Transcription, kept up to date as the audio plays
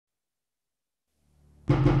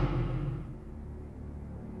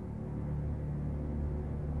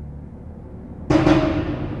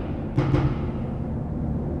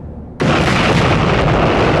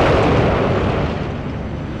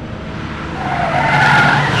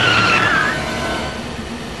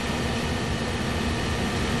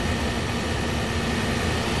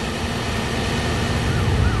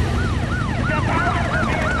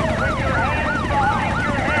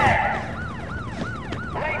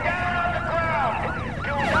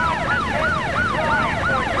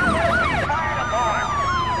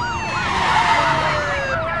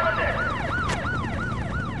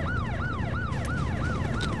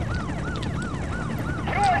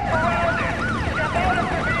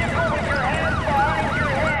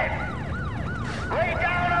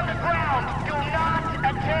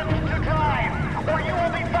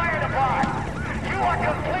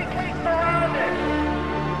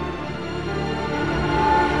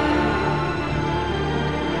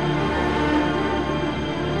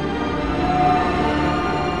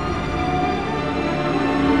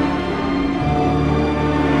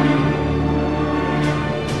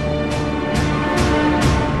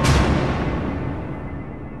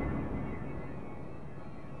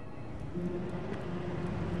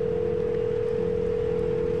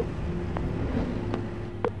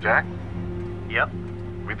Jack? Yep.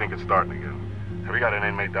 We think it's starting again. Have you got an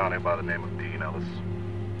inmate down there by the name of Ellis?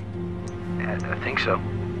 I think so.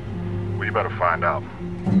 Well, you better find out.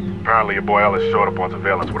 Apparently your boy Ellis showed up on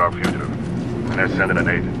surveillance with our fugitive. And they're sending an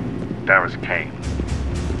agent, Darris Cain.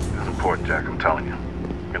 It's important, Jack, I'm telling you.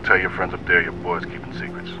 You can tell your friends up there your boy's keeping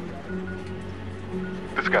secrets.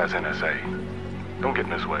 This guy's NSA. Don't get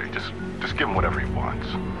in his way. Just give him whatever he wants.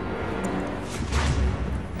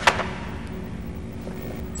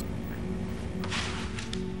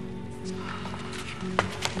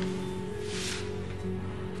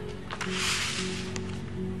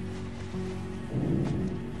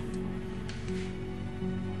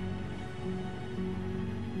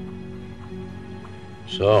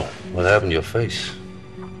 So, what happened to your face?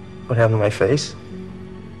 What happened to my face?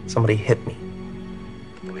 Somebody hit me.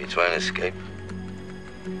 Were you trying to escape?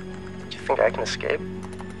 Do you think I can escape?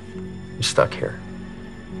 I'm stuck here.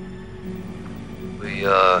 We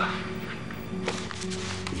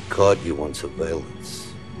caught you on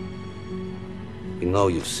surveillance. We know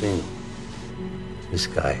you've seen him. This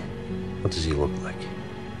guy, what does he look like?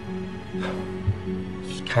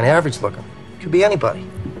 He's kind of average looking. Could be anybody.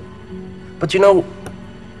 But you know,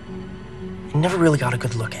 you never really got a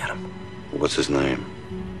good look at him. What's his name?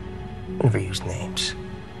 I never used names.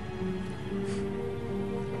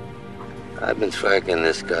 I've been tracking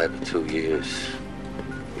this guy for 2 years.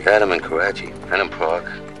 We had him in Karachi and in Prague.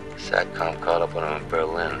 SATCOM caught up on him in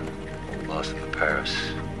Berlin. Lost him in Paris.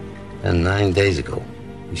 And 9 days ago,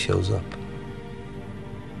 he shows up.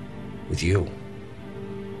 With you.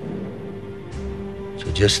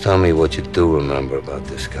 So just tell me what you do remember about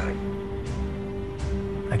this guy.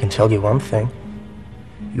 I can tell you one thing.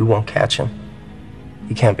 You won't catch him.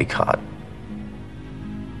 He can't be caught.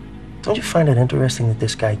 Don't you find it interesting that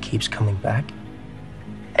this guy keeps coming back?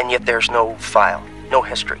 And yet there's no file, no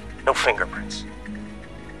history, no fingerprints.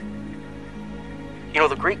 You know,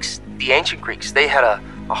 the Greeks, the ancient Greeks, they had a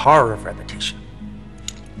horror of repetition.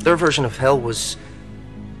 Their version of hell was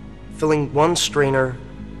filling one strainer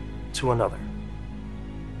to another.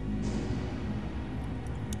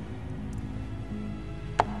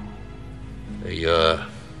 They,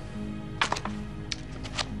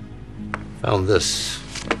 found this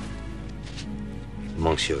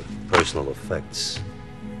amongst your personal effects.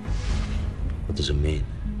 What does it mean?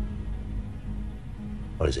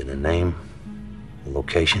 What is it, a name? A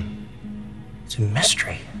location? It's a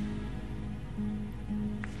mystery.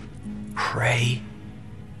 Pray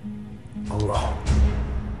alone.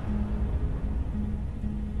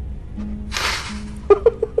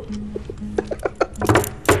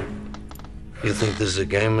 You think this is a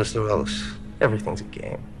game, Mr. Ellis? Everything's a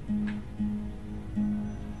game.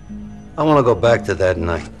 I want to go back to that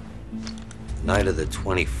night. Night of the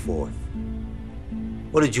 24th.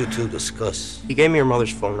 What did you two discuss? He gave me your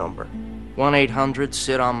mother's phone number. 1-800,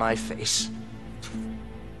 sit on my face.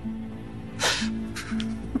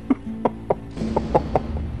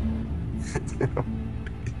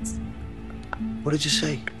 What did you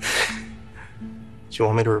say? Do you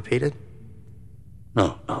want me to repeat it?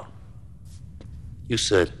 No. You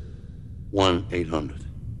said 1-800.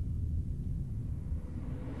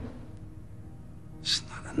 It's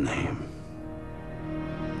not a name.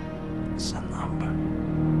 It's a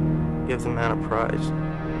number. Give the man a prize.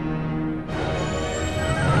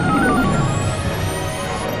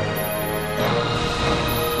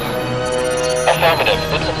 FM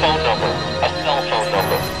Affirmative. What's a phone number? A cell phone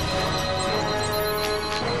number.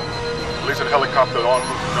 Police and helicopter on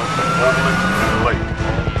route to Junction, Overland and Lake.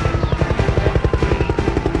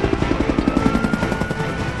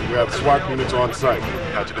 We have SWAT units on site.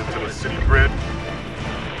 Patch it into the city grid.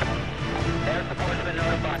 Air support has been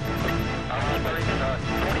notified. Operation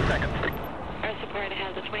 20 seconds. Air support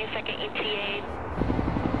has a 20-second ETA.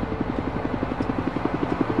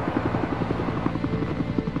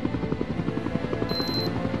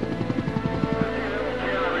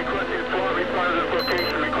 Requesting SWAT respond to this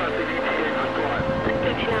location. Requesting ETA for SWAT.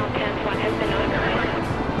 1510 SWAT has been notified.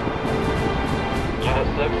 Unit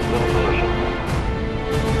 6, still in position.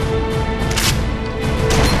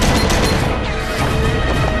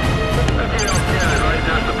 Right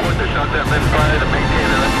now, support the shot that left side and maintain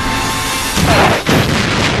it.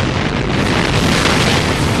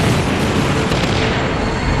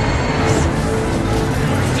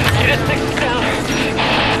 Unit 6 is down.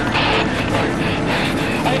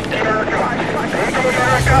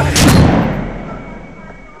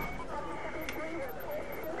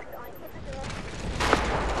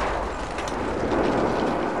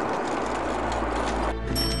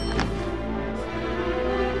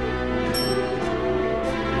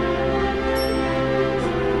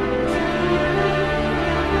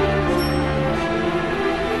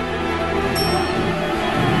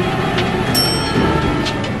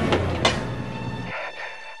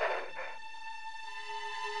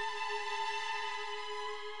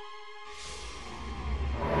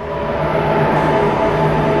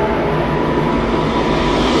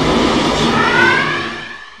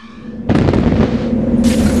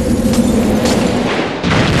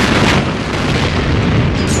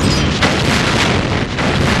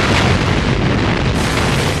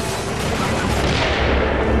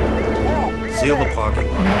 Seal the parking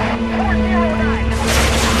lot.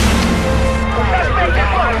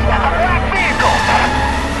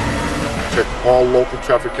 Check all local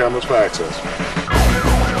traffic cameras for access.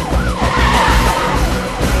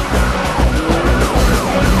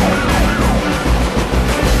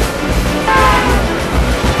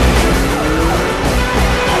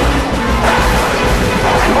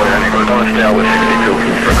 Stay with 62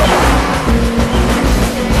 for cover.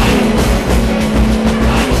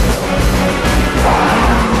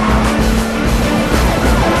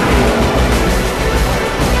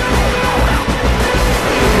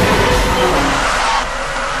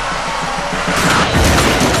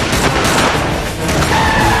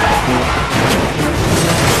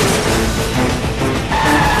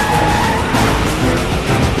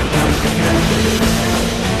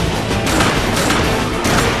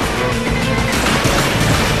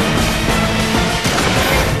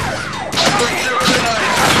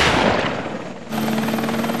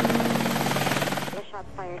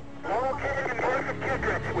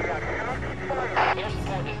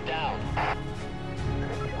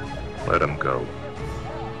 Let him go.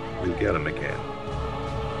 We'll get him again.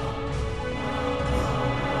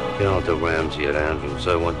 Get on to Ramsey at Andrews.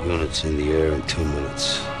 I want units in the air in 2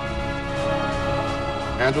 minutes.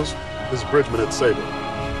 Andrews, this is Bridgman at Sabre.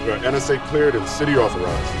 We are NSA cleared and city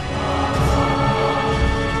authorized.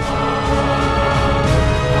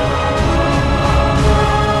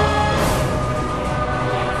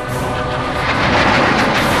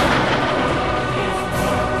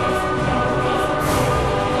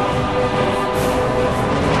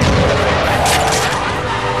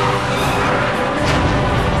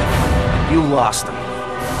 You lost him.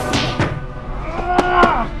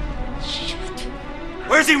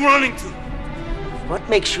 Where's he running to? What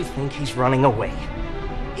makes you think he's running away?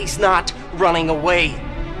 He's not running away.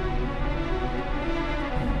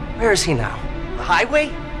 Where is he now? The highway?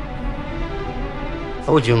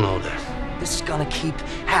 How would you know that? This is gonna keep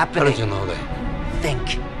How happening. did you know that?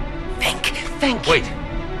 Think. Wait.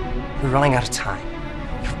 We're running out of time.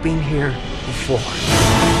 You've been here before.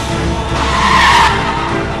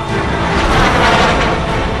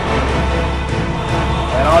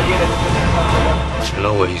 You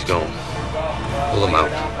know where he's going. Pull him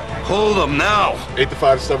out. Pull him now! 8 to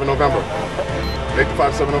 5, 7 November. 8 to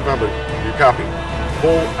 5, 7 November. You copy.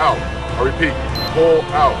 Pull out. I repeat, pull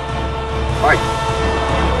out. Mike.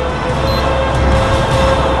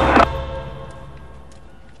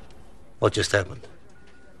 What just happened?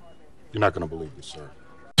 You're not gonna believe this, sir.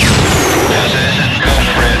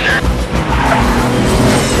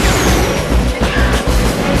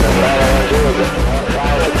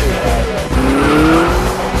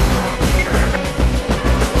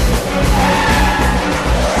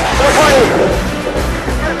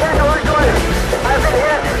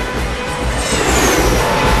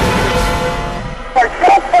 Our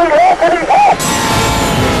cell phone opening up!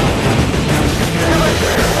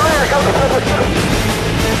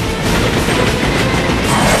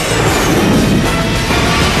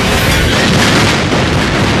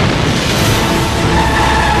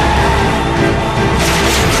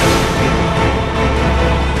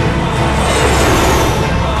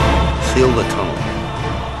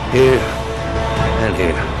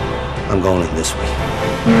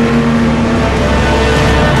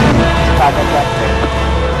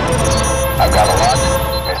 Got a lot.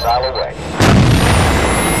 Missile away.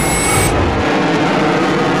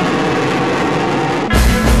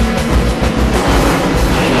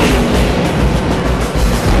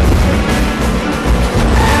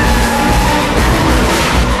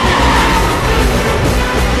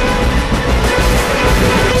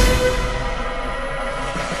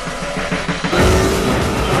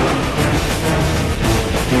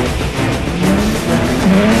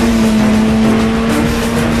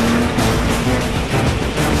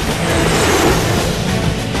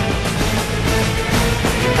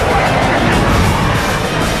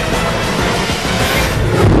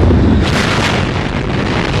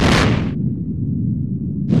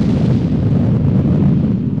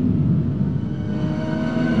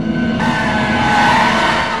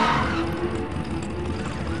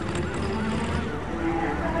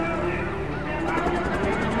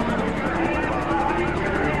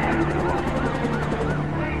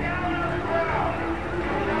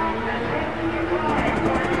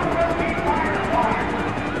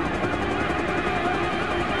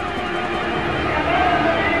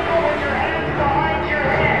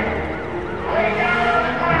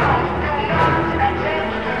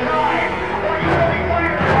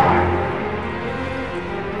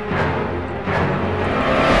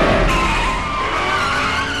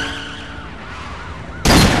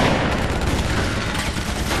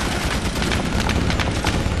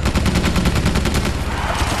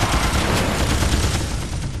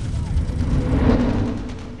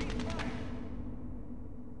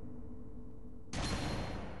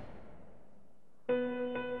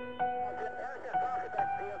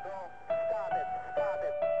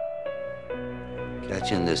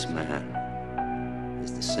 Catching this man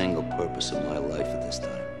is the single purpose of my life at this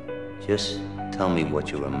time. Just tell me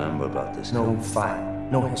what you remember about this. No file,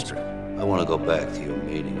 no history. I want to go back to your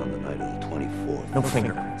meeting on the night of the 24th. No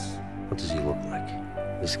fingerprints. What does he look like?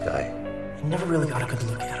 This guy? I never really got a good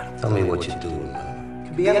look at him. Tell me what you do remember.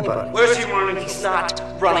 Could be anybody. Where's he running? He's not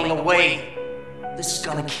running away. This is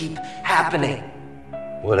gonna keep happening.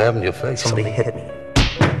 What happened to your face? Somebody hit me.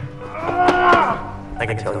 I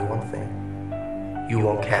can tell you one thing. You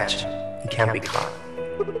won't catch him. He can't be caught.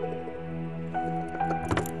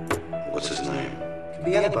 What's his name? Could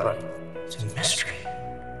be anybody. It's a mystery.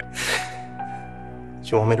 Do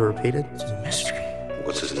you want me to repeat it? It's a mystery.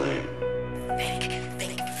 What's his name?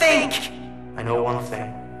 Think! I know one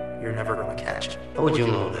thing. You're never gonna catch him. How would you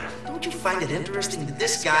know that? Don't you find it interesting that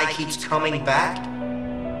this guy keeps coming back?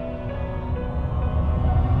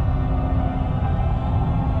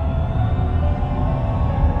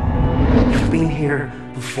 You've been here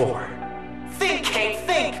before. Think, Cain,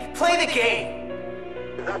 think! Play the game!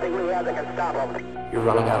 Nothing we have that can stop him. You're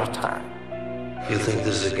running out of time. You think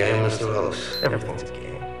this is a game, Mr. Ellis? Everything's a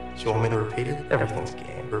game. Do you want me to repeat it? Everything's a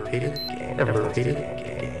game. Repeat it, game. Repeat it,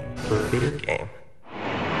 game. Repeat it, game.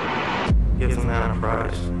 Give the man a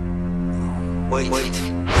prize. Wait.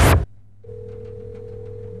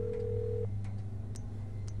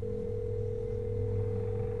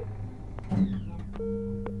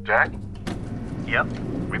 Jack? Yep.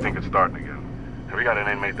 We think it's starting again. And we got an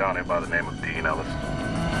inmate down there by the name of Dean Ellis.